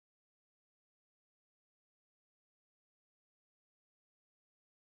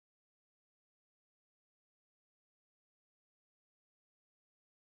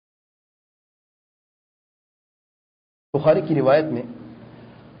بخاری کی روایت میں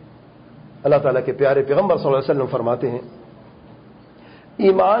اللہ تعالیٰ کے پیارے پیغمبر صلی اللہ علیہ وسلم فرماتے ہیں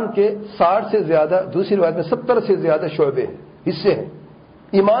ایمان کے 60 سے زیادہ، دوسری روایت میں 70 سے زیادہ شعبے ہیں، حصے ہیں،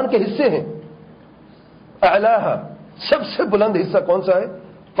 ایمان کے حصے ہیں۔ اعلیٰ، سب سے بلند حصہ کون سا ہے؟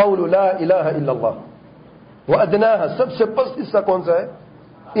 قول لا الہ الا اللہ۔ وادناها، سب سے پست حصہ کون سا ہے؟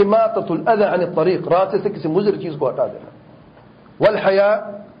 اماطۃ الاذى عن الطریق، راستے سے کسی مضر چیز کو ہٹا دینا۔ والحیاء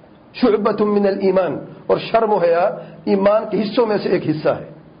شعبۃ من الایمان، اور شرم و حیا ایمان کے حصوں میں سے ایک حصہ ہے۔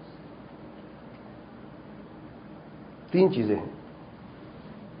 3 چیزیں ہیں،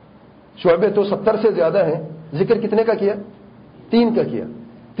 شعبے تو 70 سے زیادہ ہیں، ذکر کتنے کا کیا؟ 3 کا کیا۔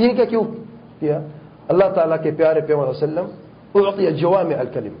 3 کا کیوں کیا؟ اللہ تعالیٰ کے پیارے پیغمبر صلی اللہ علیہ وسلم اعطی جوامع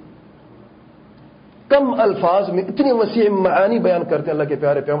الکلم، کم الفاظ میں اتنی وسیع معانی بیان کرتے ہیں اللہ کے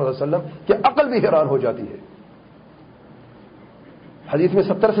پیارے پیغمبر صلی اللہ علیہ وسلم کہ عقل بھی حیران ہو جاتی ہے۔ حدیث میں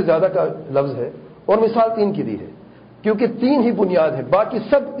 70 سے زیادہ کا لفظ ہے اور مثال 3 کی دی ہے، کیونکہ 3 ہی بنیاد ہے، باقی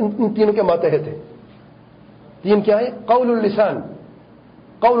سب ان تینوں کے ماتحت ہیں۔ 3 کیا ہے؟ قول اللسان،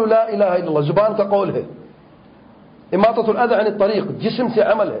 قول لا الہ الا اللہ، زبان کا قول ہے۔ اماطۃ الاذى عن الطریق، جسم سے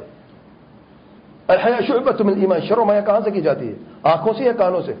عمل ہے۔ الحیاء شعبۃ من الایمان، شرم حیا کہاں سے کی جاتی ہے؟ آنکھوں سے یا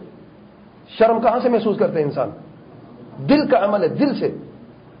کانوں سے؟ شرم کہاں سے محسوس کرتے ہیں انسان؟ دل کا عمل ہے، دل سے۔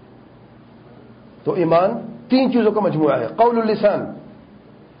 تو ایمان 3 چیزوں کا مجموعہ ہے، قول اللسان،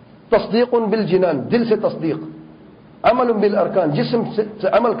 تصدیق بالجنان، دل سے تصدیق، عمل بالارکان، جسم سے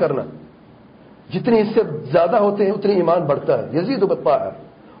عمل کرنا۔ جتنی اس سے زیادہ ہوتے ہیں اتنی ایمان بڑھتا ہے، یزید بالطاعہ،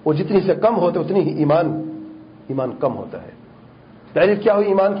 اور جتنی سے کم ہوتے اتنی ہی ایمان کم ہوتا ہے۔ تعریف کیا ہوئی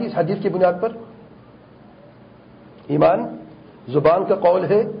ایمان کی اس حدیث کی بنیاد پر؟ ایمان زبان کا قول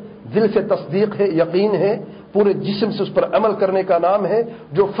ہے، دل سے تصدیق ہے، یقین ہے، پورے جسم سے اس پر عمل کرنے کا نام ہے،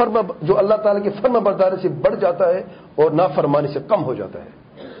 جو اللہ تعالیٰ کی فرما برداری سے بڑھ جاتا ہے اور نافرمانی سے کم ہو جاتا ہے۔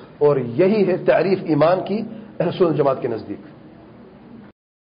 اور یہی ہے تعریف ایمان کی اہل سنت جماعت کے نزدیک۔